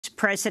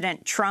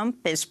President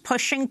Trump is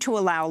pushing to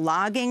allow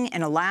logging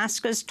in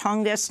Alaska's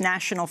Tongass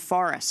National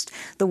Forest,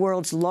 the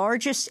world's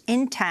largest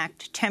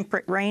intact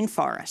temperate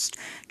rainforest.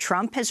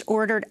 Trump has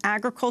ordered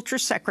Agriculture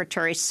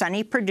Secretary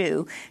Sonny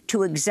Perdue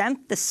to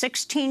exempt the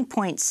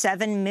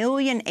 16.7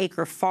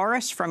 million-acre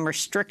forest from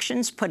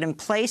restrictions put in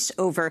place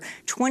over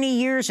 20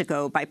 years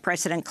ago by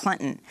President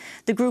Clinton.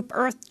 The group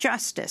Earth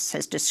Justice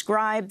has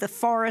described the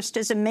forest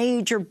as a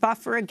major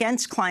buffer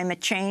against climate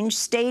change,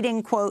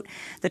 stating, quote,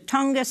 "The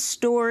Tongass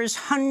stores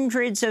hundreds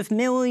of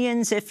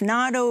millions, if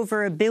not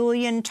over 1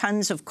 billion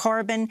tons of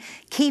carbon,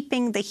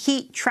 keeping the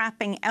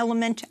heat-trapping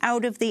element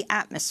out of the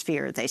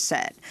atmosphere," they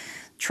said.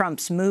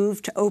 Trump's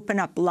move to open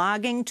up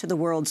logging to the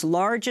world's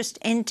largest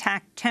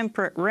intact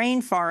temperate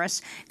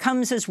rainforest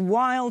comes as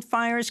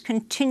wildfires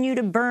continue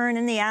to burn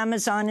in the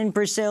Amazon in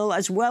Brazil,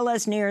 as well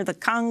as near the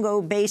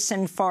Congo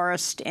Basin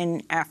forest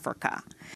in Africa.